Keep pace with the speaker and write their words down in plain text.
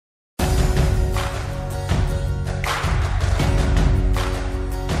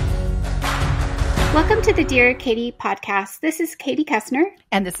Welcome to the Dear Katie podcast. This is Katie Koestner.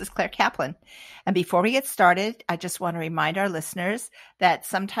 And this is Claire Kaplan. And before we get started, I just want to remind our listeners that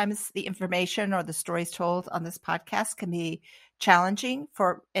sometimes the information or the stories told on this podcast can be challenging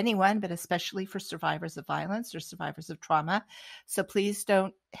for anyone, but especially for survivors of violence or survivors of trauma. So please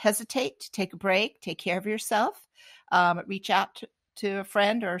don't hesitate to take a break, take care of yourself, reach out to a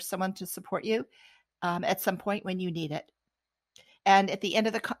friend or someone to support you at some point when you need it. And at the end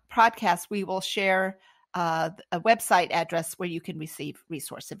of the podcast, we will share a website address where you can receive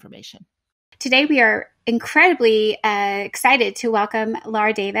resource information. Today, we are incredibly excited to welcome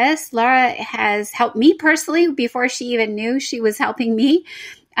Laura Davis. Laura has helped me personally before she even knew she was helping me.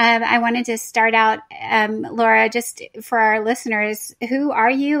 I wanted to start out, Laura, just for our listeners, who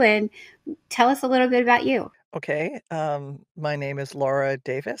are you, and tell us a little bit about you. Okay. My name is Laura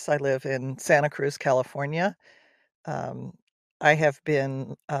Davis. I live in Santa Cruz, California. I have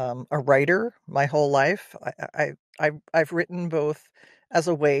been a writer my whole life. I've written both as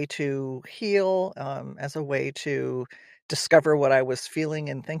a way to heal, as a way to discover what I was feeling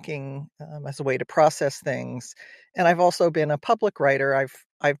and thinking, as a way to process things. And I've also been a public writer.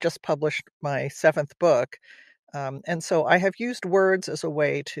 I've just published my 7th book. And so I have used words as a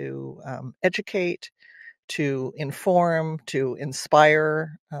way to educate, to inform, to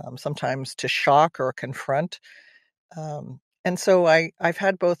inspire, sometimes to shock or confront. And so I've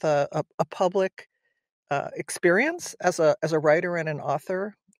had both a public experience as a writer and an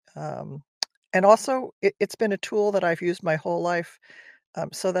author, and also it's been a tool that I've used my whole life,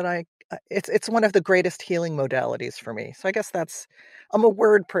 so that it's one of the greatest healing modalities for me. So I guess I'm a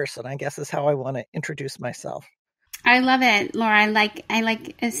word person, I guess, is how I want to introduce myself. I love it, Laura. I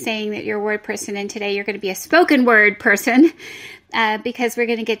like saying that you're a word person, and today you're going to be a spoken word person because we're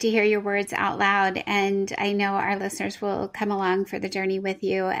going to get to hear your words out loud. And I know our listeners will come along for the journey with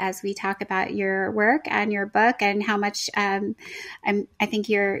you as we talk about your work and your book and how much I think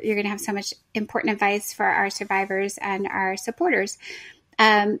you're going to have so much important advice for our survivors and our supporters.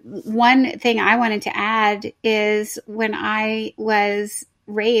 One thing I wanted to add is when I was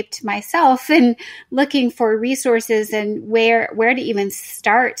raped myself and looking for resources and where to even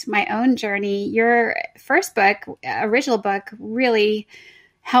start my own journey, your first book, original book, really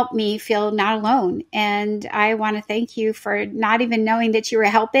helped me feel not alone. And I want to thank you for not even knowing that you were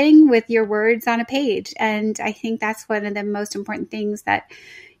helping with your words on a page. And I think that's one of the most important things that,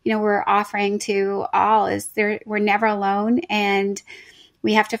 we're offering to all is we're never alone. And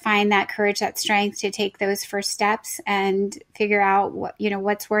we have to find that courage, that strength to take those first steps and figure out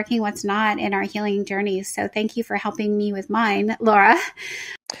what's working, what's not in our healing journeys. So thank you for helping me with mine, Laura.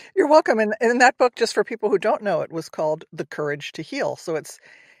 You're welcome. And that book, just for people who don't know, it was called The Courage to Heal. So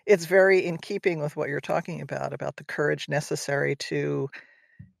it's very in keeping with what you're talking about the courage necessary to,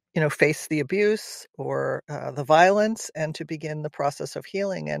 face the abuse or the violence and to begin the process of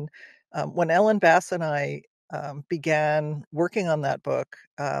healing. And when Ellen Bass and I began working on that book,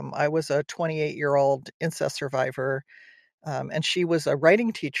 I was a 28-year-old incest survivor, and she was a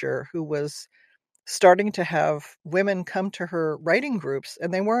writing teacher who was starting to have women come to her writing groups,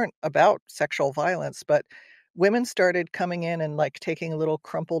 and they weren't about sexual violence, but women started coming in and taking little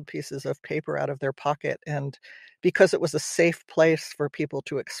crumpled pieces of paper out of their pocket, and because it was a safe place for people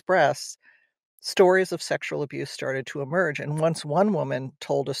to express, stories of sexual abuse started to emerge. And once one woman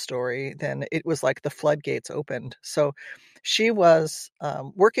told a story, then it was like the floodgates opened. So she was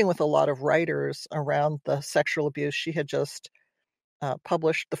working with a lot of writers around the sexual abuse. She had just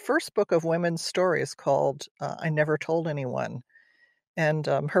published the first book of women's stories called I Never Told Anyone. And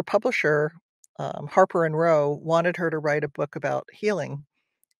her publisher, Harper and Row, wanted her to write a book about healing.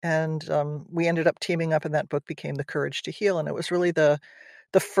 And we ended up teaming up, and that book became The Courage to Heal. And it was really the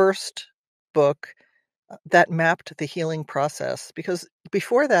first book that mapped the healing process, because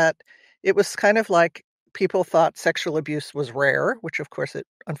before that, it was kind of like people thought sexual abuse was rare, which of course it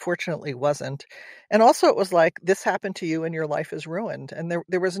unfortunately wasn't. And also it was like, this happened to you and your life is ruined. And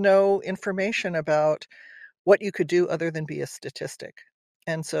there was no information about what you could do other than be a statistic.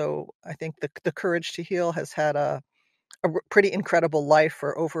 And so I think the Courage to Heal has had a pretty incredible life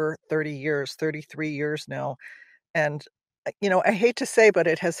for over 30 years, 33 years now. And I hate to say, but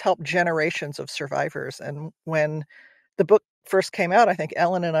it has helped generations of survivors. And when the book first came out, I think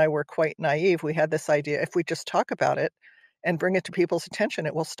Ellen and I were quite naive. We had this idea, if we just talk about it and bring it to people's attention,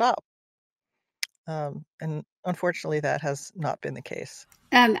 it will stop. And unfortunately, that has not been the case.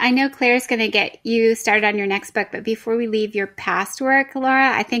 I know Claire's going to get you started on your next book, but before we leave your past work,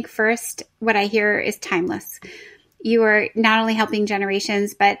 Laura, I think first what I hear is timeless. you are not only helping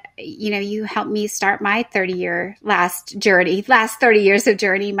generations, but you helped me start my last 30 years of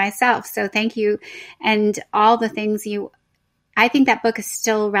journey myself. So thank you. And all the things I think that book is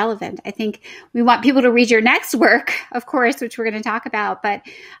still relevant. I think we want people to read your next work, of course, which we're going to talk about. But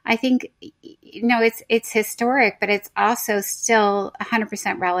I think, it's historic, but it's also still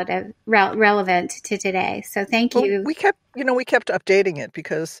 100% relevant to today. So thank you. We kept updating it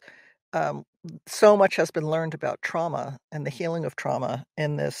because so much has been learned about trauma and the healing of trauma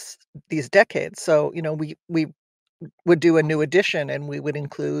in these decades. So, we would do a new edition and we would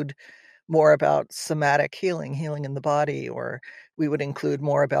include more about somatic healing in the body, or we would include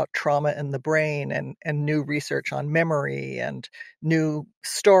more about trauma in the brain and new research on memory and new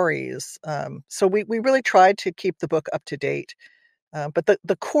stories. So we really tried to keep the book up to date. But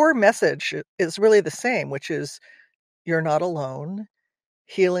the core message is really the same, which is you're not alone.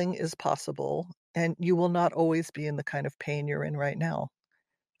 Healing is possible, and you will not always be in the kind of pain you're in right now.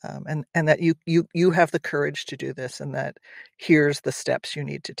 And that you have the courage to do this, and that here's the steps you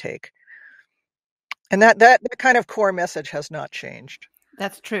need to take. And that kind of core message has not changed.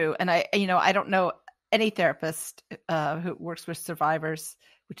 That's true. And I don't know any therapist who works with survivors,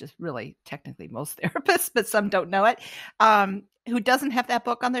 which is really technically most therapists, but some don't know it, who doesn't have that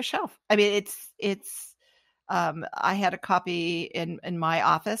book on their shelf. I mean, it's I had a copy in my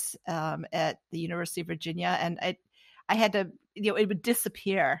office at the University of Virginia, and I had to, it would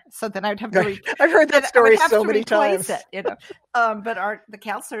disappear. So then I'd have to. I've heard that story so many times. But the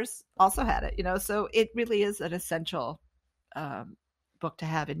counselors also had it. So it really is an essential book to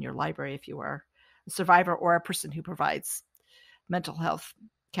have in your library if you are a survivor or a person who provides mental health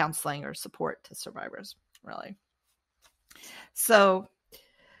counseling or support to survivors. Really. So,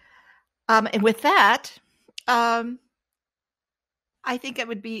 and with that. I think it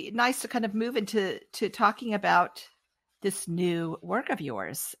would be nice to kind of move into talking about this new work of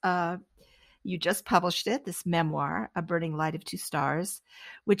yours. You just published it, this memoir, A Burning Light of Two Stars,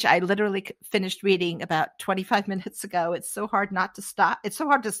 which I literally finished reading about 25 minutes ago. It's so hard not to stop. It's so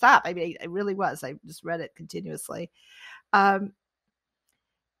hard to stop. I mean, it really was. I just read it continuously. And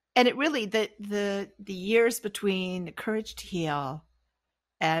it really, the years between Courage to Heal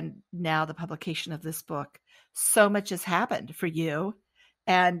and now the publication of this book, so much has happened for you.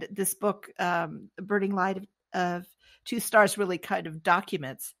 And this book, Burning Light of Two Stars, really kind of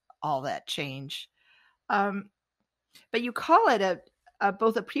documents all that change. But you call it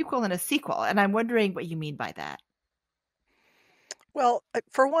both a prequel and a sequel. And I'm wondering what you mean by that. Well,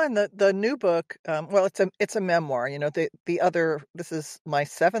 for one, the new book, it's a memoir. The other, this is my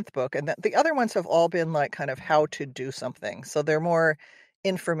 7th book, and the other ones have all been like kind of how to do something. So they're more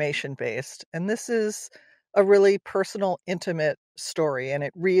information based, and this is a really personal, intimate story, and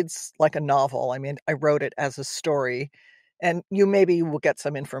it reads like a novel. I mean, I wrote it as a story, and you will get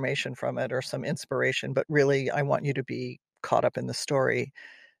some information from it or some inspiration, but really I want you to be caught up in the story.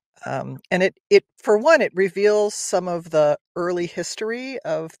 And it for one, it reveals some of the early history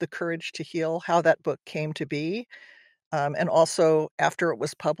of the Courage to Heal, how that book came to be. And also after it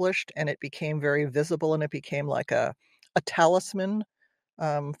was published and it became very visible and it became like a talisman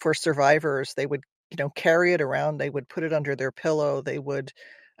for survivors. They would, carry it around. They would put it under their pillow. They would,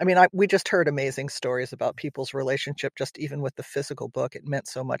 we just heard amazing stories about people's relationship, just even with the physical book. It meant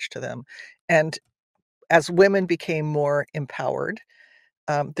so much to them. And as women became more empowered,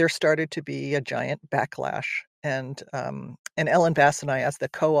 there started to be a giant backlash. And Ellen Bass and I, as the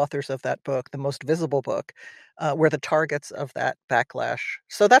co-authors of that book, the most visible book, were the targets of that backlash.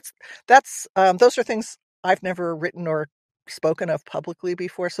 So that's those are things I've never written or spoken of publicly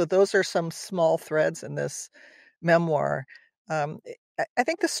before. So those are some small threads in this memoir. I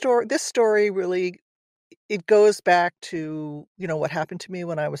think this story really, it goes back to, what happened to me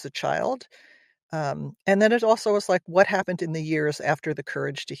when I was a child. And then it also was like what happened in the years after the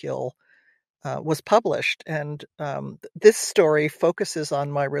Courage to Heal was published. And this story focuses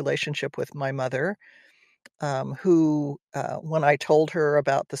on my relationship with my mother, who, when I told her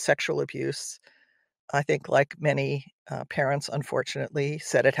about the sexual abuse, I think like many parents, unfortunately,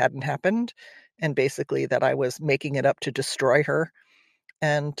 said it hadn't happened, and basically that I was making it up to destroy her.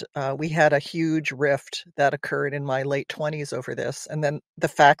 And we had a huge rift that occurred in my late 20s over this. And then the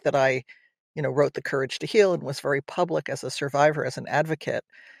fact that I, wrote The Courage to Heal and was very public as a survivor, as an advocate,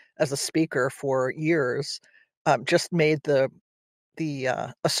 as a speaker for years, just made the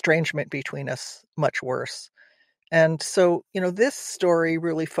estrangement between us much worse. And so, this story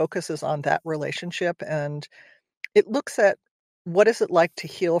really focuses on that relationship, and it looks at what is it like to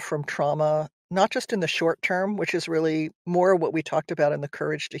heal from trauma, not just in the short term, which is really more what we talked about in The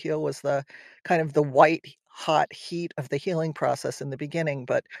Courage to Heal, was the kind of the white hot heat of the healing process in the beginning,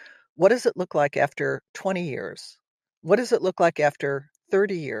 but what does it look like after 20 years? What does it look like after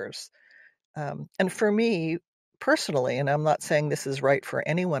 30 years? And for me personally, and I'm not saying this is right for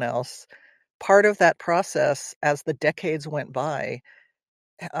anyone else, part of that process as the decades went by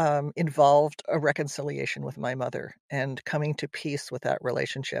involved a reconciliation with my mother and coming to peace with that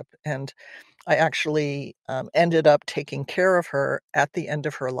relationship. And I actually ended up taking care of her at the end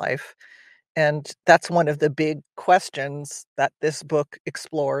of her life. And that's one of the big questions that this book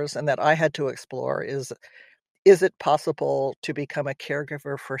explores and that I had to explore is it possible to become a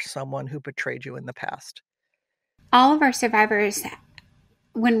caregiver for someone who betrayed you in the past? All of our survivors,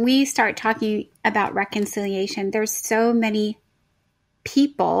 when we start talking about reconciliation, there's so many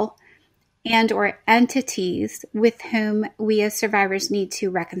people and or entities with whom we as survivors need to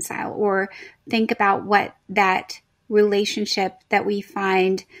reconcile or think about what that relationship that we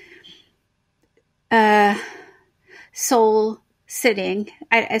find soul sitting,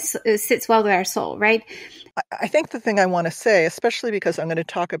 it sits well with our soul, right? I think the thing I want to say, especially because I'm going to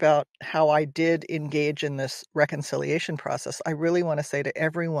talk about how I did engage in this reconciliation process, I really want to say to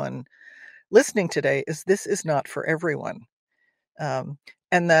everyone listening today is this is not for everyone.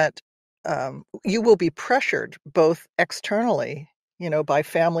 And that you will be pressured both externally, by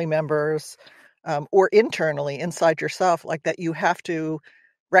family members, or internally inside yourself, like that you have to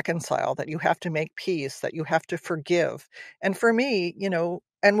reconcile, that you have to make peace, that you have to forgive. And for me,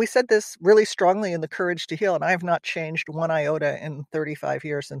 and we said this really strongly in The Courage to Heal, and I have not changed one iota in 35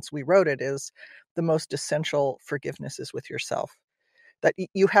 years since we wrote it, is the most essential forgiveness is with yourself. That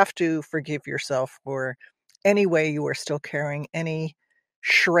you have to forgive yourself for any way you are still carrying any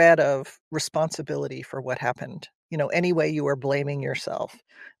shred of responsibility for what happened. Any way you are blaming yourself,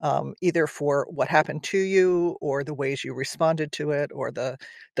 either for what happened to you or the ways you responded to it or the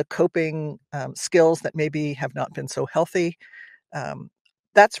coping skills that maybe have not been so healthy.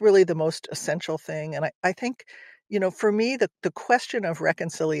 That's really the most essential thing. And I think, for me, the question of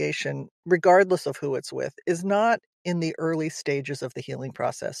reconciliation, regardless of who it's with, is not in the early stages of the healing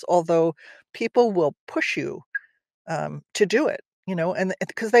process, although people will push you to do it, and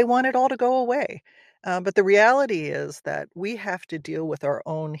because they want it all to go away. But the reality is that we have to deal with our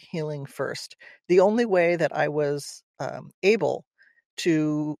own healing first. The only way that I was able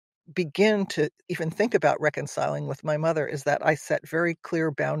to begin to even think about reconciling with my mother is that I set very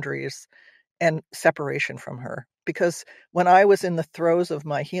clear boundaries and separation from her. Because when I was in the throes of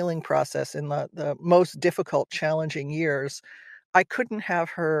my healing process in the most difficult, challenging years, I couldn't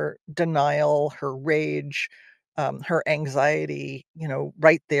have her denial, her rage, her anxiety,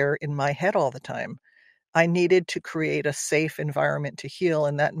 right there in my head all the time. I needed to create a safe environment to heal,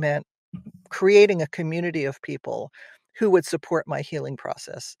 and that meant creating a community of people who would support my healing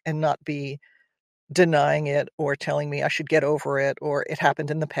process and not be denying it or telling me I should get over it or it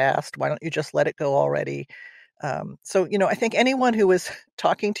happened in the past. Why don't you just let it go already? So, I think anyone who is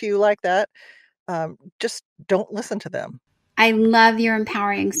talking to you like that, just don't listen to them. I love your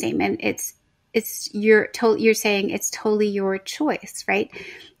empowering statement. You're saying it's totally your choice, right?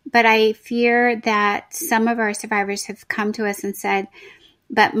 But I fear that some of our survivors have come to us and said,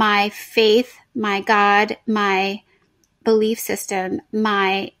 but my faith, my God, my belief system,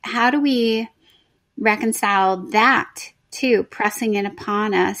 how do we reconcile that too, pressing in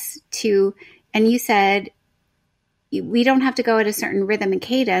upon us and you said, we don't have to go at a certain rhythm and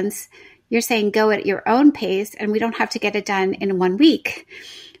cadence. You're saying go at your own pace, and we don't have to get it done in 1 week.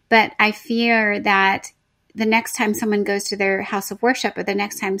 But I fear that the next time someone goes to their house of worship or the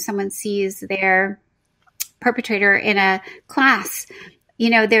next time someone sees their perpetrator in a class,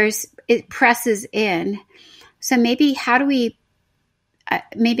 it presses in. So maybe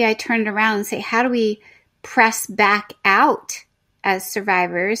maybe I turn it around and say, how do we press back out as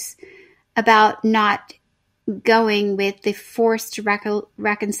survivors about not going with the forced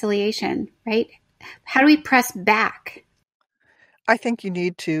reconciliation, right? How do we press back? I think you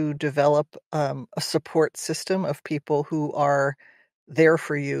need to develop a support system of people who are there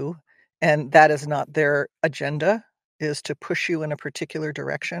for you, and that is not their agenda, is to push you in a particular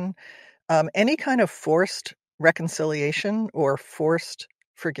direction. Any kind of forced reconciliation or forced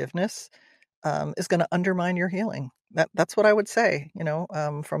forgiveness is going to undermine your healing. That's what I would say,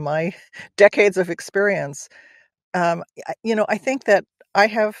 from my decades of experience. I think that I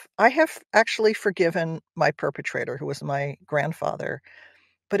have actually forgiven my perpetrator, who was my grandfather,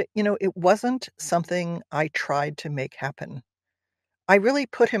 but it wasn't something I tried to make happen. I really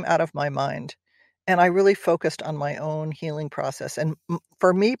put him out of my mind, and I really focused on my own healing process. And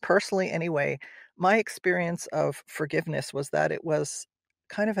for me personally, anyway, my experience of forgiveness was that it was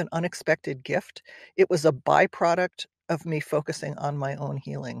kind of an unexpected gift. It was a byproduct of me focusing on my own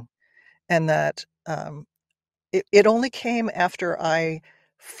healing. And that it only came after I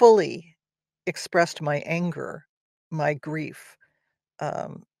fully expressed my anger, my grief.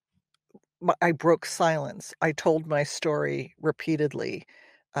 Um, I broke silence. I told my story repeatedly.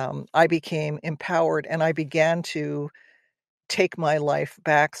 I became empowered and I began to take my life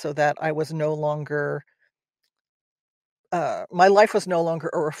back so that I was no longer, my life was no longer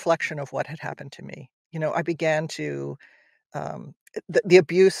a reflection of what had happened to me. I began to, the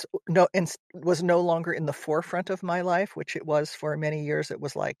abuse was no longer in the forefront of my life, which it was for many years. It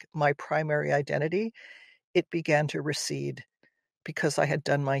was like my primary identity. It began to recede because I had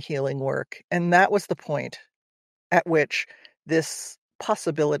done my healing work. And that was the point at which this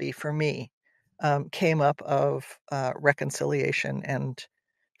possibility for me came up of reconciliation and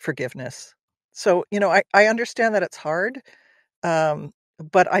forgiveness. So, I understand that it's hard,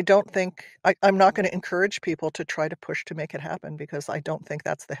 but I don't think I'm not going to encourage people to try to push to make it happen because I don't think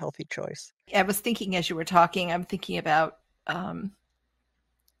that's the healthy choice. I was thinking as you were talking, I'm thinking about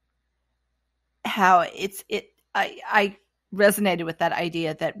how I resonated with that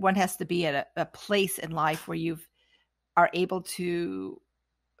idea that one has to be at a place in life where you are able to,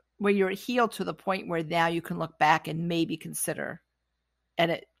 where you're healed to the point where now you can look back and maybe consider.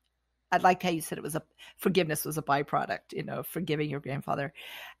 And I liked how you said forgiveness was a byproduct, forgiving your grandfather.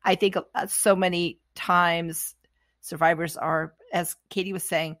 I think so many times survivors are, as Katie was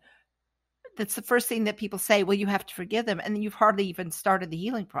saying, that's the first thing that people say, well, you have to forgive them. And then you've hardly even started the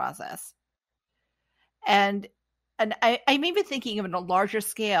healing process. And I'm even thinking of on a larger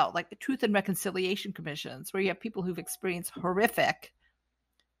scale, like the Truth and Reconciliation Commissions, where you have people who've experienced horrific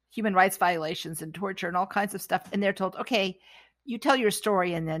human rights violations and torture and all kinds of stuff. And they're told, okay, you tell your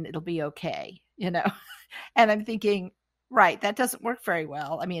story and then it'll be okay, And I'm thinking, right, that doesn't work very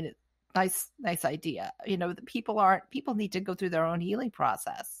well. I mean, nice idea. People need to go through their own healing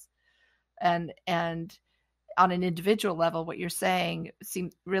process. And on an individual level, what you're saying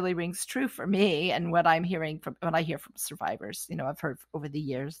really rings true for me. And what I'm hearing when I hear from survivors, I've heard over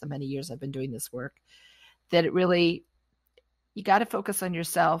the many years I've been doing this work, that it really, you got to focus on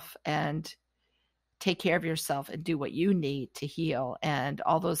yourself and take care of yourself and do what you need to heal. And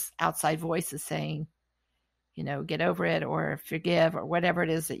all those outside voices saying, get over it or forgive or whatever it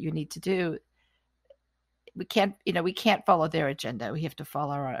is that you need to do. We can't follow their agenda. We have to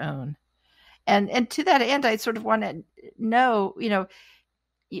follow our own. And to that end, I sort of want to know,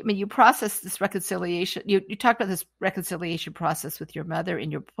 you process this reconciliation. You talked about this reconciliation process with your mother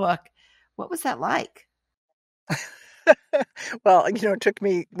in your book. What was that like? Well, it took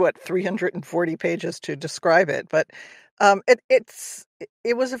me 340 pages to describe it, but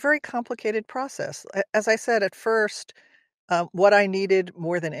it was a very complicated process. As I said at first, what I needed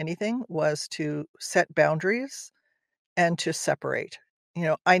more than anything was to set boundaries and to separate.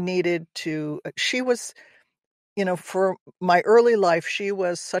 I needed to. She was, for my early life, she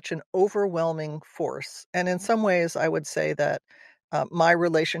was such an overwhelming force, and in some ways, I would say that my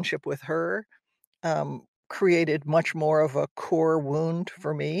relationship with her created much more of a core wound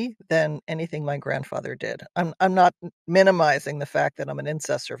for me than anything my grandfather did. I'm not minimizing the fact that I'm an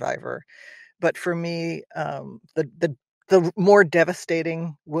incest survivor, but for me, the more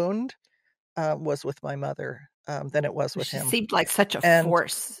devastating wound was with my mother than it was with She him. seemed like such a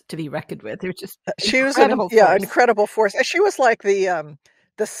force to be reckoned with. They're just she was an incredible force. She was like the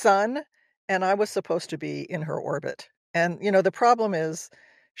sun, and I was supposed to be in her orbit. And the problem is,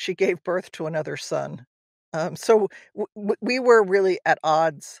 she gave birth to another son. So we were really at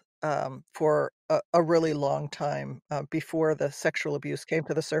odds for a really long time before the sexual abuse came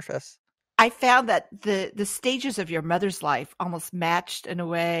to the surface. I found that the stages of your mother's life almost matched in a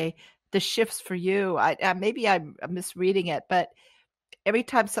way the shifts for you. Maybe I'm misreading it, but every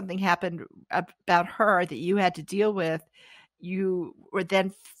time something happened about her that you had to deal with, you were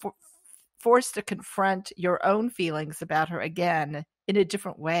then forced to confront your own feelings about her again in a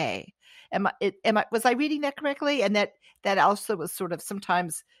different way. Was I reading that correctly? And that also was sort of,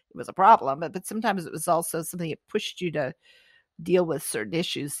 sometimes it was a problem, but sometimes it was also something that pushed you to deal with certain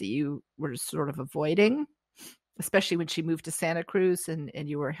issues that you were sort of avoiding, especially when she moved to Santa Cruz and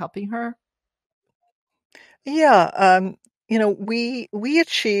you were helping her. Yeah, we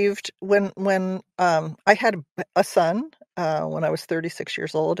achieved when I had a son when I was 36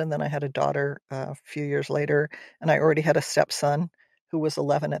 years old, and then I had a daughter a few years later, and I already had a stepson who was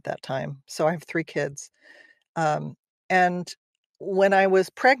 11 at that time. So I have 3 kids. And when I was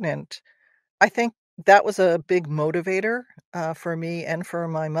pregnant, I think that was a big motivator for me and for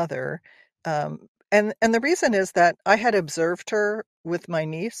my mother, And the reason is that I had observed her with my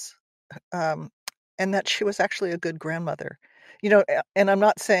niece, and that she was actually a good grandmother. And I'm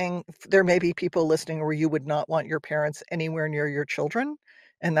not saying there may be people listening where you would not want your parents anywhere near your children,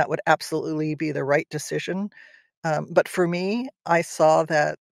 and that would absolutely be the right decision. But for me, I saw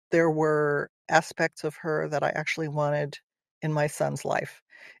that there were aspects of her that I actually wanted in my son's life.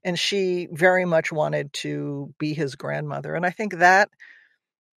 And she very much wanted to be his grandmother. And I think that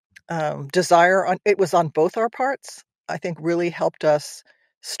desire it was on both our parts, I think really helped us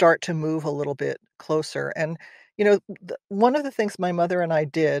start to move a little bit closer. And one of the things my mother and I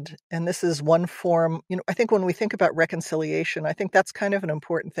did, and this is one form, I think when we think about reconciliation, I think that's kind of an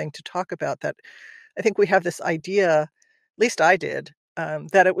important thing to talk about. That I think we have this idea, at least I did,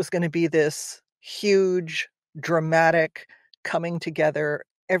 that it was going to be this huge, dramatic coming together.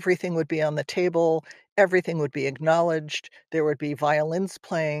 Everything would be on the table. Everything would be acknowledged. There would be violins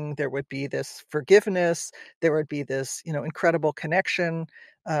playing. There would be this forgiveness. There would be this, incredible connection.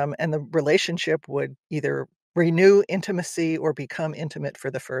 And the relationship would either renew intimacy or become intimate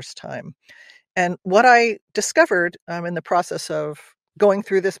for the first time. And what I discovered in the process of going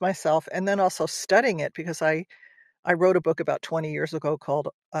through this myself and then also studying it, because I wrote a book about 20 years ago called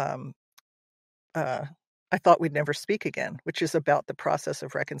I Thought We'd Never Speak Again, which is about the process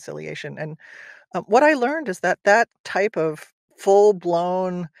of reconciliation. And what I learned is that that type of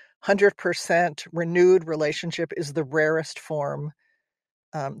full-blown, 100% renewed relationship is the rarest form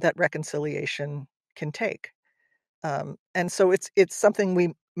that reconciliation can take. And so it's something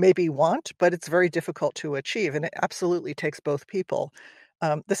we maybe want, but it's very difficult to achieve, and it absolutely takes both people.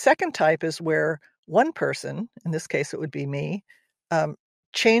 The second type is where one person, in this case it would be me, um,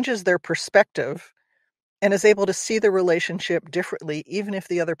 changes their perspective and is able to see the relationship differently, even if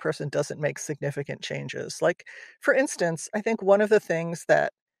the other person doesn't make significant changes. Like, for instance, I think one of the things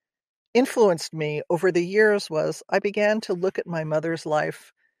that influenced me over the years was I began to look at my mother's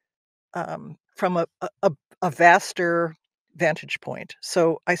life from a vaster vantage point.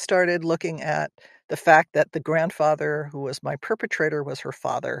 So I started looking at the fact that the grandfather who was my perpetrator was her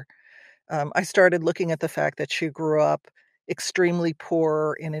father. I started looking at the fact that she grew up extremely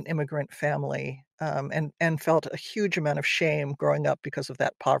poor in an immigrant family, and felt a huge amount of shame growing up because of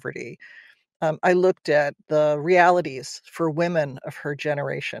that poverty. I looked at the realities for women of her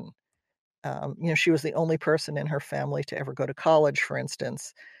generation. She was the only person in her family to ever go to college, for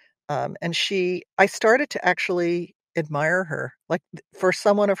instance. And I started to actually admire her. Like, for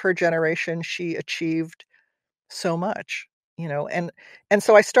someone of her generation, she achieved so much, and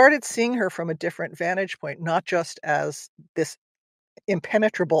so I started seeing her from a different vantage point, not just as this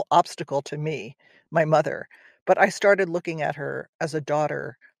impenetrable obstacle to me, my mother, but I started looking at her as a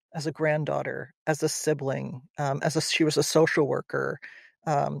daughter, as a granddaughter, as a sibling, she was a social worker,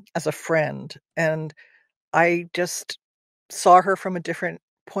 as a friend, and I just saw her from a different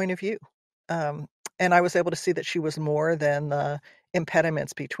point of view. Um, and I was able to see that she was more than the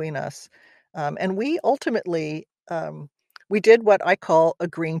impediments between us. And we ultimately, we did what I call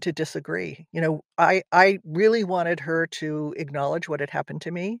agreeing to disagree. I really wanted her to acknowledge what had happened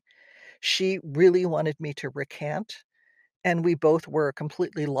to me. She really wanted me to recant. And we both were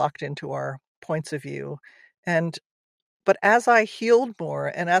completely locked into our points of view. But as I healed more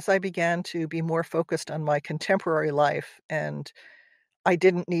and as I began to be more focused on my contemporary life, and I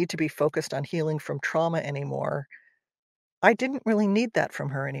didn't need to be focused on healing from trauma anymore, I didn't really need that from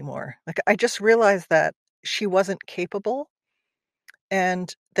her anymore. Like, I just realized that she wasn't capable,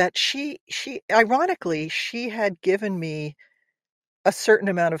 and that ironically, she had given me a certain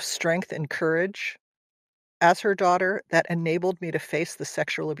amount of strength and courage as her daughter that enabled me to face the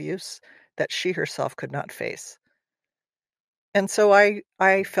sexual abuse that she herself could not face. And so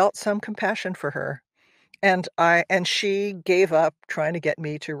I felt some compassion for her. And she gave up trying to get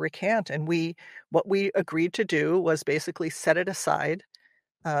me to recant. And what we agreed to do was basically set it aside,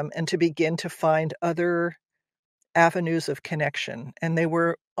 and to begin to find other avenues of connection. And they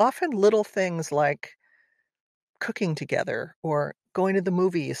were often little things like cooking together, or going to the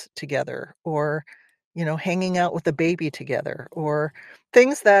movies together, or hanging out with the baby together, or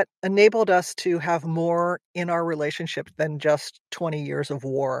things that enabled us to have more in our relationship than just 20 years of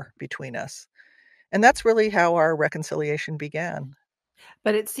war between us. And that's really how our reconciliation began.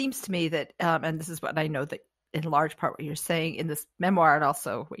 But it seems to me that, and this is what I know, that in large part what you're saying in this memoir, and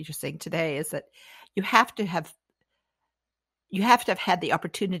also what you're saying today, is that you have to have had the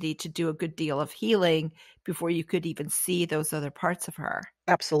opportunity to do a good deal of healing before you could even see those other parts of her.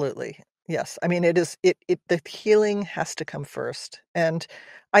 Absolutely. Yes. I mean, the healing has to come first. And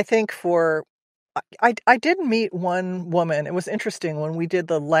I think I did meet one woman. It was interesting when we did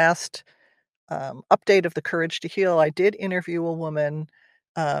the last update of the Courage to Heal, I did interview a woman.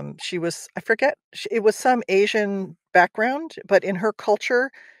 She was, I forget, it was some Asian background, but in her culture,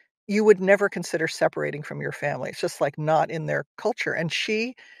 you would never consider separating from your family. It's just like not in their culture. And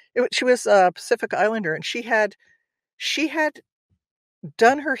she was a Pacific Islander, and she had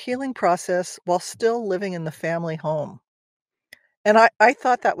done her healing process while still living in the family home. And I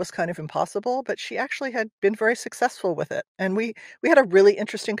thought that was kind of impossible, but she actually had been very successful with it. And we had a really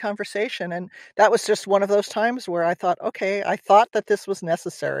interesting conversation. And that was just one of those times where I thought, okay, I thought that this was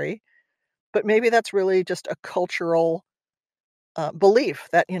necessary, but maybe that's really just a cultural belief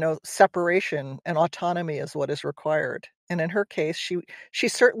that, separation and autonomy is what is required. And in her case, she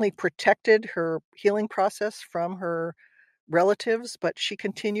certainly protected her healing process from her relatives, but she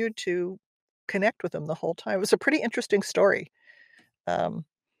continued to connect with them the whole time. It was a pretty interesting story. Um,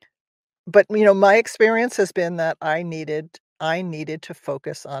 but my experience has been that I needed to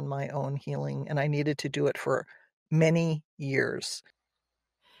focus on my own healing, and I needed to do it for many years.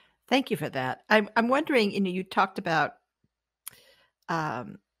 Thank you for that. I'm wondering, you talked about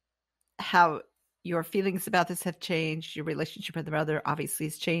how your feelings about this have changed. Your relationship with the mother obviously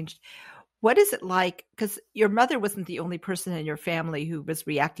has changed. What is it like? Because your mother wasn't the only person in your family who was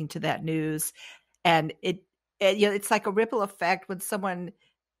reacting to that news, and it's like a ripple effect when someone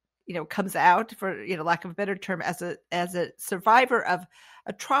comes out, for lack of a better term, as a survivor of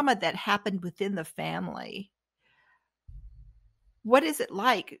a trauma that happened within the family. What is it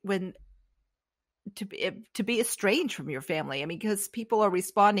like when to be estranged from your family? I mean, because people are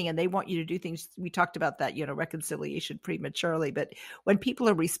responding and they want you to do things. We talked about that, reconciliation prematurely, but when people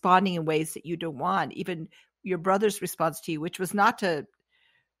are responding in ways that you don't want, even your brother's response to you, which was not to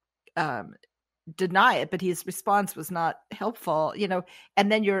deny it, but his response was not helpful,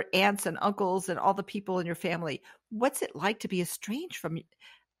 and then your aunts and uncles and all the people in your family. What's it like to be estranged from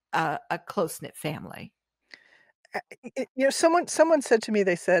a close-knit family? Someone said to me,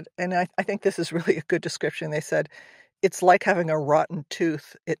 they said, and I think this is really a good description. They said, it's like having a rotten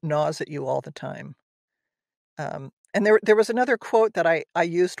tooth. It gnaws at you all the time. And there was another quote that I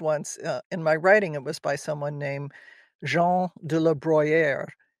used once in my writing. It was by someone named Jean de la Bruyere,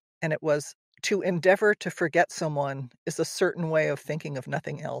 and it was, to endeavor to forget someone is a certain way of thinking of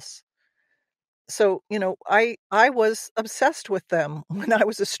nothing else. So, I was obsessed with them when I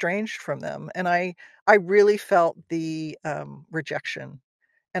was estranged from them, and I really felt the rejection.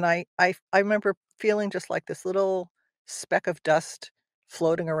 And I remember feeling just like this little speck of dust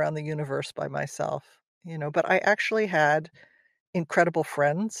floating around the universe by myself, but I actually had incredible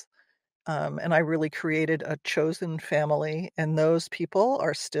friends. And I really created a chosen family, and those people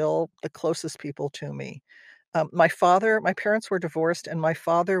are still the closest people to me. My parents were divorced, and my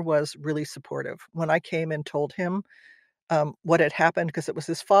father was really supportive. When I came and told him what had happened, because it was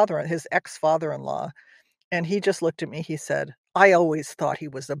his ex-father-in-law, and he just looked at me, he said, "I always thought he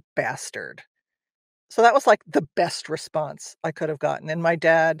was a bastard." So that was like the best response I could have gotten. And my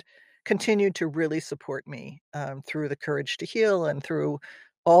dad continued to really support me through the Courage to Heal and through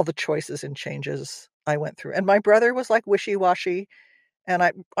all the choices and changes I went through. And my brother was like wishy-washy, and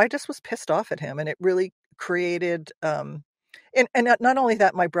I just was pissed off at him, and it really created and not only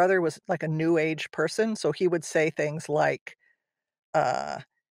that, my brother was like a new age person, so he would say things like uh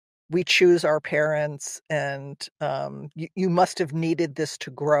we choose our parents, and you must have needed this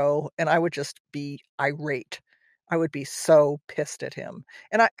to grow. And I would just be irate. I would be so pissed at him.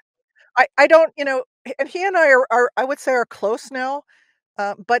 And I don't, and he and I are I would say are close now.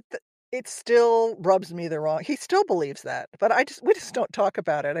 But it still rubs me the wrong. He still believes that, but we just don't talk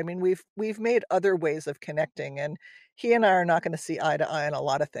about it. I mean, we've made other ways of connecting, and he and I are not going to see eye to eye on a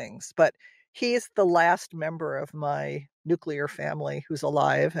lot of things. But he's the last member of my nuclear family who's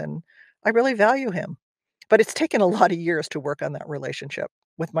alive, and I really value him. But it's taken a lot of years to work on that relationship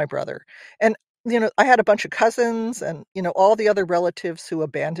with my brother. And I had a bunch of cousins, and all the other relatives who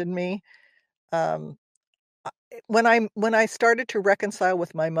abandoned me. Um, when I started to reconcile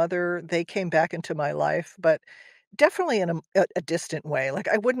with my mother, they came back into my life, but definitely in a distant way. Like,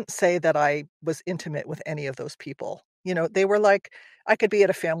 I wouldn't say that I was intimate with any of those people. They were like, I could be at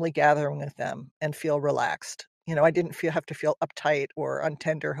a family gathering with them and feel relaxed. I didn't have to feel uptight or on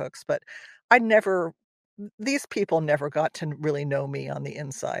tenterhooks, but I never these people never got to really know me on the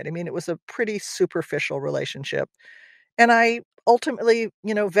inside. I mean, it was a pretty superficial relationship. And I ultimately,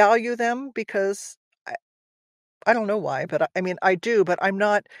 value them because I don't know why, but I mean, I do, but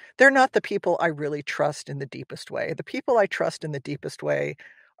they're not the people I really trust in the deepest way. The people I trust in the deepest way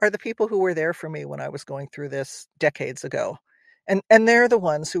are the people who were there for me when I was going through this decades ago. And they're the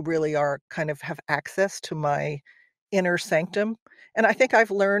ones who really are kind of have access to my inner sanctum. And I think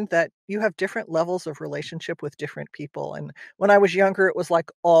I've learned that you have different levels of relationship with different people. And when I was younger, it was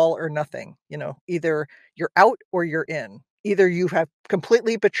like all or nothing, either you're out or you're in. Either you have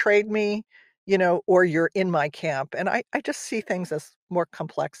completely betrayed me, or you're in my camp. And I just see things as more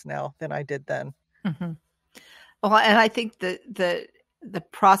complex now than I did then. Mm-hmm. Well, and I think the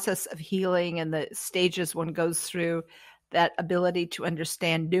process of healing and the stages one goes through, that ability to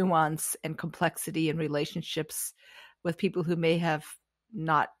understand nuance and complexity in relationships with people who may have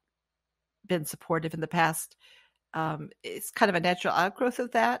not been supportive in the past, it's kind of a natural outgrowth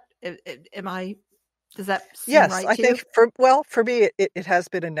of that. Does that seem Yes, right I to you? think for me, it has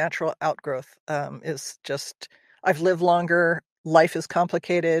been a natural outgrowth. Is just I've lived longer. Life is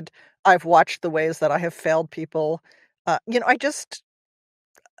complicated. I've watched the ways that I have failed people.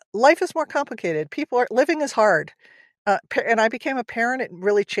 Life is more complicated. Living is hard. And I became a parent. It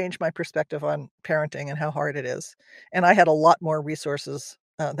really changed my perspective on parenting and how hard it is. And I had a lot more resources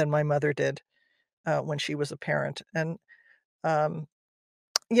than my mother did when she was a parent. And um,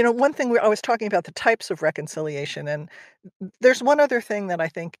 one thing I was talking about the types of reconciliation, and there's one other thing that I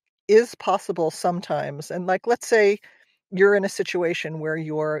think is possible sometimes. And like, let's say you're in a situation where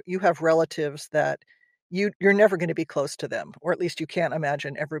you have relatives that you're never going to be close to them, or at least you can't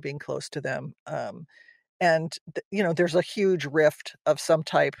imagine ever being close to them. There's a huge rift of some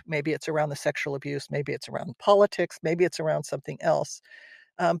type. Maybe it's around the sexual abuse, maybe it's around politics, maybe it's around something else.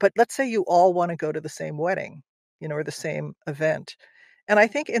 But let's say you all want to go to the same wedding, or the same event. And I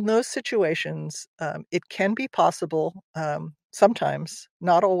think in those situations, it can be possible, sometimes,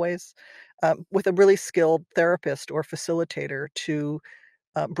 not always, with a really skilled therapist or facilitator to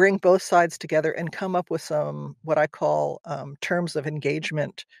bring both sides together and come up with some what I call terms of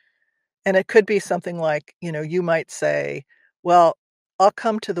engagement. And it could be something like, you might say, well, I'll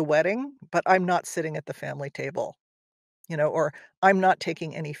come to the wedding, but I'm not sitting at the family table, or I'm not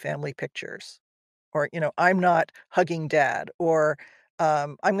taking any family pictures, or, I'm not hugging dad, or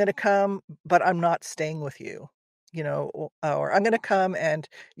I'm going to come, but I'm not staying with you, or I'm going to come and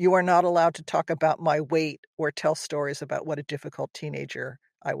you are not allowed to talk about my weight or tell stories about what a difficult teenager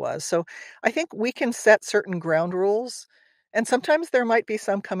I was. So I think we can set certain ground rules. And sometimes there might be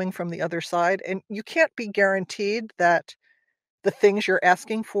some coming from the other side, and you can't be guaranteed that the things you're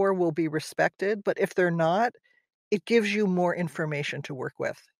asking for will be respected. But if they're not, it gives you more information to work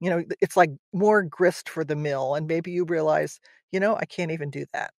with. It's like more grist for the mill. And maybe you realize, I can't even do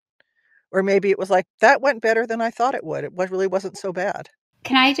that. Or maybe it was like, that went better than I thought it would. Really wasn't so bad.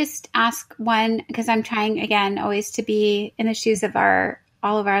 Can I just ask one, because I'm trying again always to be in the shoes of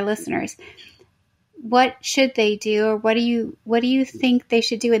all of our listeners. What should they do, or what do you think they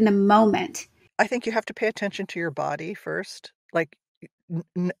should do in the moment? I think you have to pay attention to your body first. Like,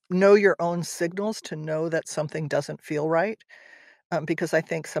 know your own signals to know that something doesn't feel right. Because I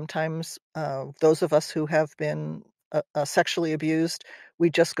think sometimes those of us who have been sexually abused, we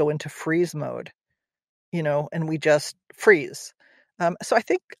just go into freeze mode, and we just freeze. So I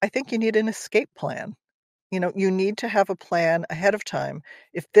think you need an escape plan. You need to have a plan ahead of time.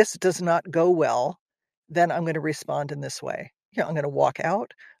 If this does not go well, then I'm going to respond in this way. I'm going to walk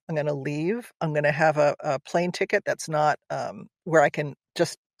out. I'm going to leave. I'm going to have a plane ticket that's not where I can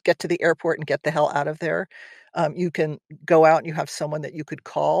just get to the airport and get the hell out of there. You can go out and you have someone that you could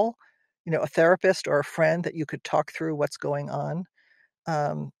call, a therapist or a friend that you could talk through what's going on.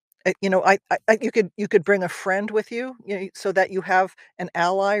 Um, you could bring a friend with you, so that you have an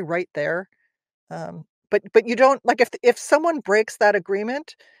ally right there. But you don't, like, if someone breaks that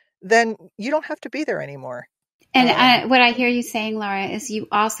agreement, then you don't have to be there anymore. And what I hear you saying, Laura, is you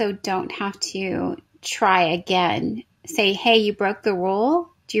also don't have to try again. Say, hey, you broke the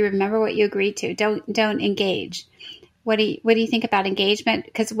rule. Do you remember what you agreed to? Don't engage. What do you think about engagement?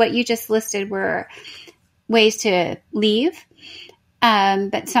 Because what you just listed were ways to leave.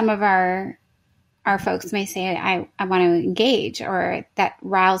 But some of our folks may say, I want to engage, or that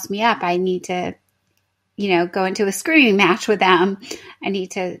riles me up. I need to, go into a screaming match with them. I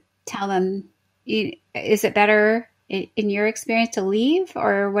need to tell them, is it better in your experience to leave,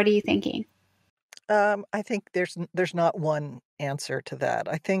 or what are you thinking? I think there's not one answer to that.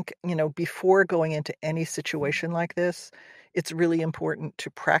 I think, before going into any situation like this, it's really important to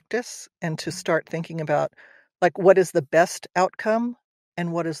practice and to start thinking about, like, what is the best outcome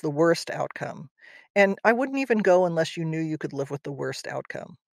and what is the worst outcome. And I wouldn't even go unless you knew you could live with the worst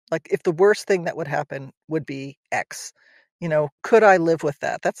outcome. Like, if the worst thing that would happen would be X, could I live with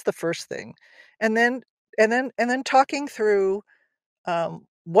that? That's the first thing. And then talking through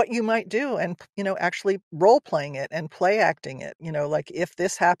what you might do, and actually role playing it and play acting it, like, if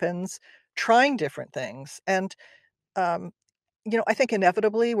this happens, trying different things. And um I think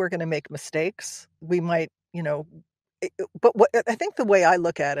inevitably we're going to make mistakes. We might, but I think the way I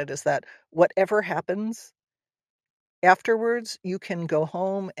look at it is that whatever happens afterwards, you can go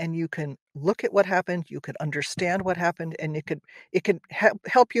home and you can look at what happened, you could understand what happened, and it could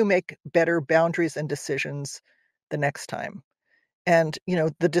help you make better boundaries and decisions the next time. And,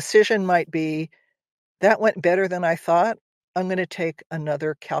 the decision might be, that went better than I thought. I'm going to take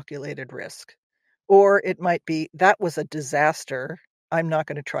another calculated risk. Or it might be, that was a disaster. I'm not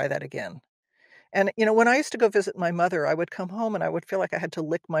going to try that again. And, when I used to go visit my mother, I would come home and I would feel like I had to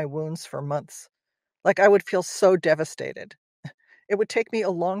lick my wounds for months. Like I would feel so devastated. It would take me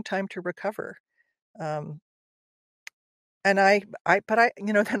a long time to recover. Um, and but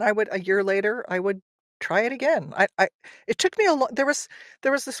then I would, a year later, I would try it again. It took me a long, there was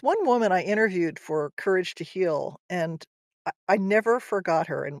this one woman I interviewed for Courage to Heal, and I never forgot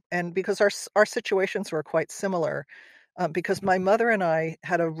her. And because our situations were quite similar, because my mother and I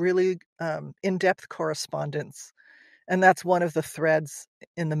had a really in-depth correspondence. And that's one of the threads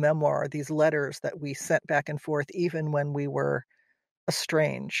in the memoir, these letters that we sent back and forth, even when we were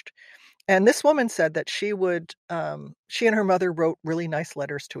estranged. And this woman said that she and her mother wrote really nice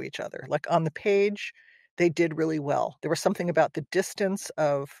letters to each other. Like on the page, they did really well. There was something about the distance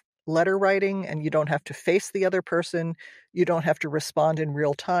of letter writing, and you don't have to face the other person. You don't have to respond in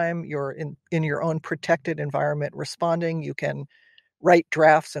real time. You're in your own protected environment responding. You can write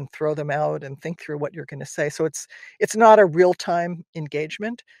drafts and throw them out and think through what you're going to say. So it's not a real-time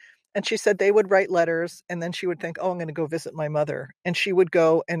engagement. And she said they would write letters, and then she would think, oh, I'm going to go visit my mother. And she would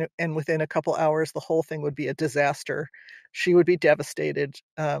go, and within a couple hours, the whole thing would be a disaster. She would be devastated.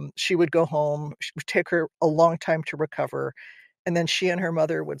 She would go home. It would take her a long time to recover. And then she and her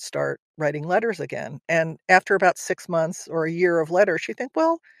mother would start writing letters again. And after about 6 months or a year of letters, she'd think,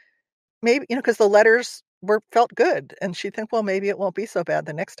 well, maybe, because the letters felt good. And she'd think, well, maybe it won't be so bad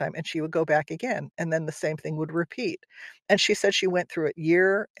the next time. And she would go back again. And then the same thing would repeat. And she said she went through it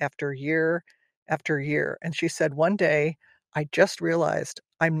year after year after year. And she said, one day, I just realized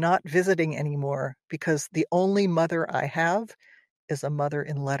I'm not visiting anymore because the only mother I have is a mother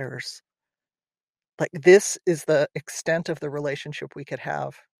in letters. Like, this is the extent of the relationship we could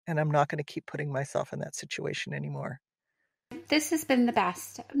have. And I'm not going to keep putting myself in that situation anymore. This has been the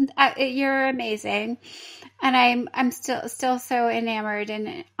best. You're amazing, and I'm still so enamored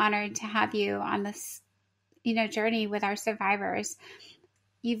and honored to have you on this, journey with our survivors.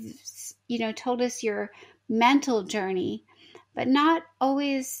 You've told us your mental journey, but not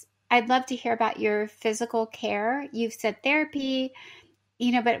always. I'd love to hear about your physical care. You've said therapy,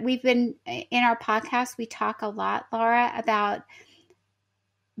 but we've been in our podcast. We talk a lot, Laura, about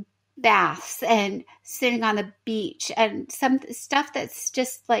baths and sitting on the beach and some stuff that's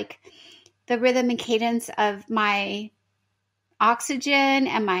just like the rhythm and cadence of my oxygen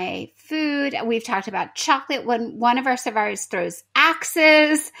and my food. We've talked about chocolate when one of our survivors throws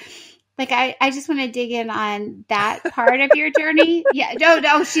axes. Like, I just want to dig in on that part of your journey. Yeah,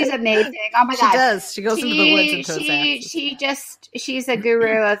 no, she's amazing. Oh my God. She does. She goes into the woods and throws axes. She's a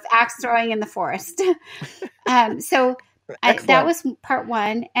guru of axe throwing in the forest. So that was part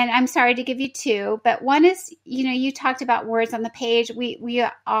one, and I'm sorry to give you two, but one is, you talked about words on the page. We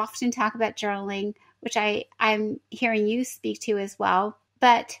often talk about journaling, which I'm hearing you speak to as well.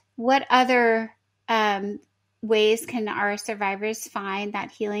 But what other ways can our survivors find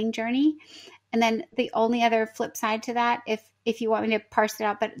that healing journey? And then the only other flip side to that, if you want me to parse it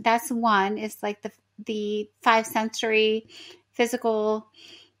out, but that's one, is like the 5 sensory physical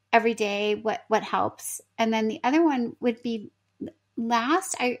every day, what helps. And then the other one would be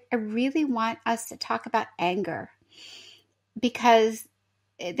last, I really want us to talk about anger, because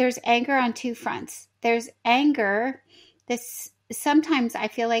there's anger on two fronts. There's anger this sometimes I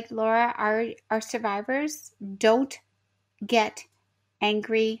feel like, Laura, our survivors don't get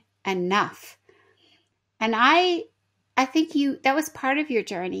angry enough. And I think that was part of your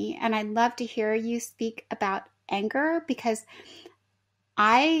journey, and I'd love to hear you speak about anger, because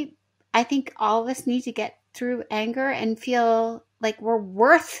I think all of us need to get through anger and feel like we're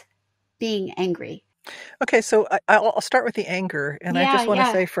worth being angry. Okay, so I'll start with the anger. And I just want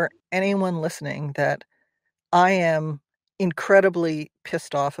to say, for anyone listening, that I am incredibly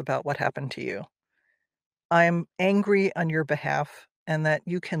pissed off about what happened to you. I'm angry on your behalf, and that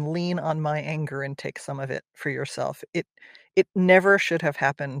you can lean on my anger and take some of it for yourself. It never should have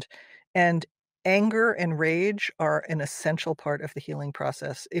happened. And anger and rage are an essential part of the healing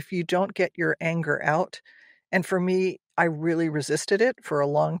process. If you don't get your anger out, and for me, I really resisted it for a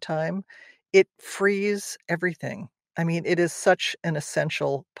long time, it frees everything. I mean, it is such an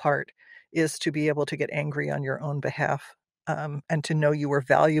essential part, is to be able to get angry on your own behalf. and to know you were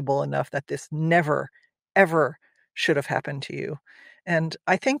valuable enough that this never, ever should have happened to you. And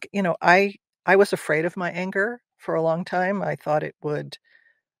I think, I was afraid of my anger for a long time. I thought it would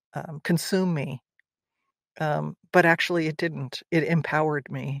consume me. But actually it didn't. It empowered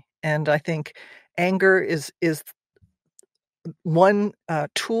me. And I think anger is one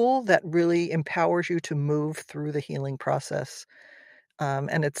tool that really empowers you to move through the healing process.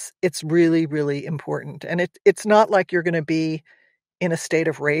 And it's really, really important. And it's not like you're going to be in a state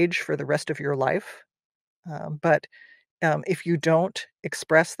of rage for the rest of your life. But if you don't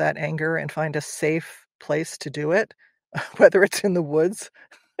express that anger and find a safe place to do it, whether it's in the woods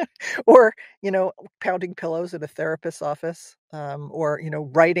or, pounding pillows at a therapist's office, or,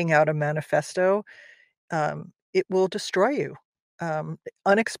 writing out a manifesto, it will destroy you.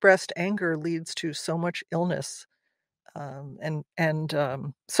 Unexpressed anger leads to so much illness, and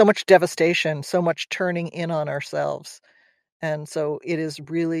so much devastation, so much turning in on ourselves. And so it is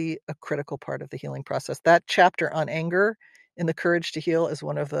really a critical part of the healing process. That chapter on anger in The Courage to Heal is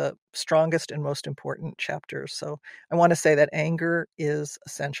one of the strongest and most important chapters. So I want to say that anger is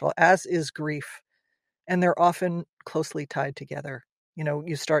essential, as is grief. And they're often closely tied together.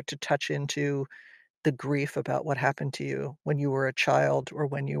 You start to touch into the grief about what happened to you when you were a child or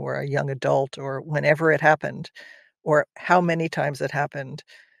when you were a young adult or whenever it happened or how many times it happened.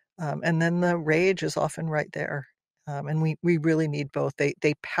 And then the rage is often right there. And we really need both.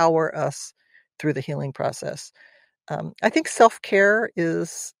 They power us through the healing process. I think self-care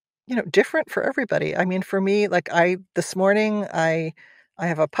is, different for everybody. I mean, for me, like this morning, I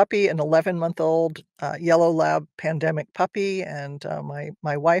have a puppy, an 11-month-old yellow lab pandemic puppy, and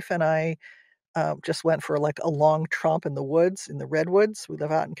my wife and I just went for like a long tromp in the woods, in the redwoods. We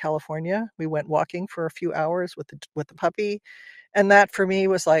live out in California. We went walking for a few hours with the puppy, and that for me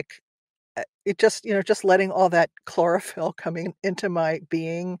was like it just letting all that chlorophyll coming into my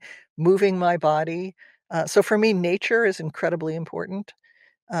being, moving my body. So for me, nature is incredibly important,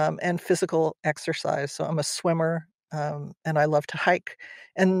 and physical exercise. So I'm a swimmer, and I love to hike,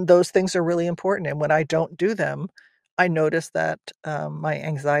 and those things are really important. And when I don't do them, I notice that my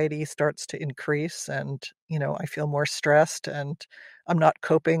anxiety starts to increase, and I feel more stressed, and I'm not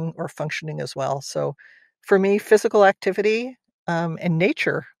coping or functioning as well. So for me, physical activity and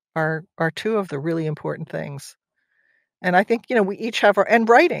nature are two of the really important things. And I think, we each have and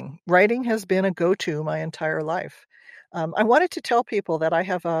writing. Writing has been a go-to my entire life. I wanted to tell people that I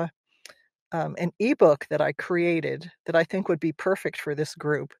have an ebook that I created that I think would be perfect for this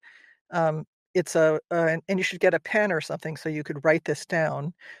group. Um, it's and you should get a pen or something so you could write this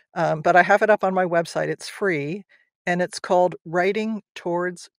down. But I have it up on my website. It's free, and it's called Writing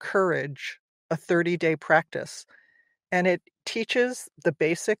Towards Courage, a 30-day practice. And it teaches the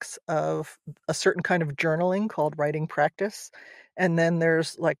basics of a certain kind of journaling called writing practice. And then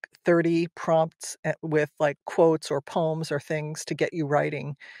there's like 30 prompts with like quotes or poems or things to get you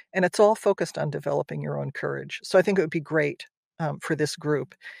writing. And it's all focused on developing your own courage. So I think it would be great for this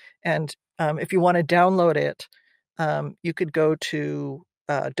group. And if you want to download it, you could go to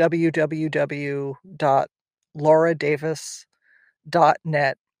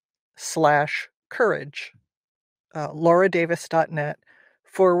www.lauradavis.net/courage.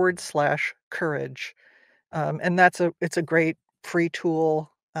 lauradavis.net/courage. And it's a great free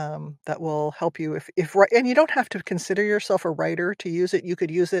tool that will help you and you don't have to consider yourself a writer to use it. You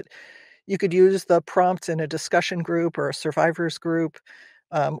could use it. You could use the prompts in a discussion group or a survivors group,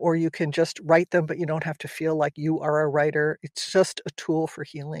 or you can just write them, but you don't have to feel like you are a writer. It's just a tool for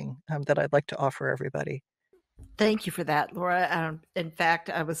healing that I'd like to offer everybody. Thank you for that, Laura. In fact,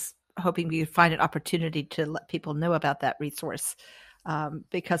 I was hoping we would find an opportunity to let people know about that resource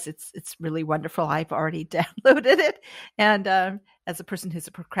because it's really wonderful. I've already downloaded it, and as a person who's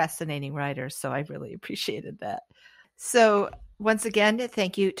a procrastinating writer, so I really appreciated that. So once again,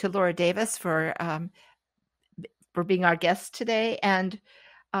 thank you to Laura Davis for being our guest today. And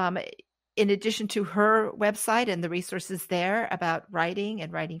in addition to her website and the resources there about writing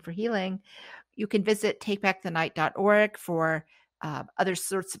and writing for healing, you can visit takebackthenight.org for other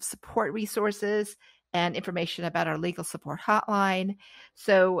sorts of support resources and information about our legal support hotline.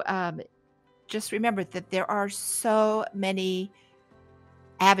 So just remember that there are so many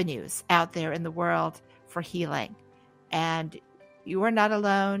avenues out there in the world for healing. And you are not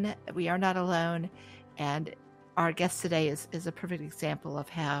alone. We are not alone. And our guest today is a perfect example of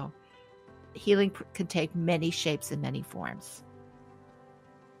how healing can take many shapes and many forms.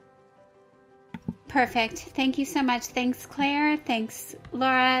 Perfect. Thank you so much. Thanks, Claire. Thanks,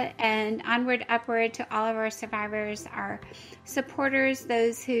 Laura. And onward, upward to all of our survivors, our supporters,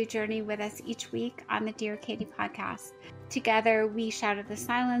 those who journey with us each week on the Dear Katie podcast. Together, we shatter the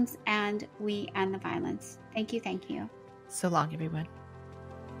silence and we end the violence. Thank you. Thank you. So long, everyone.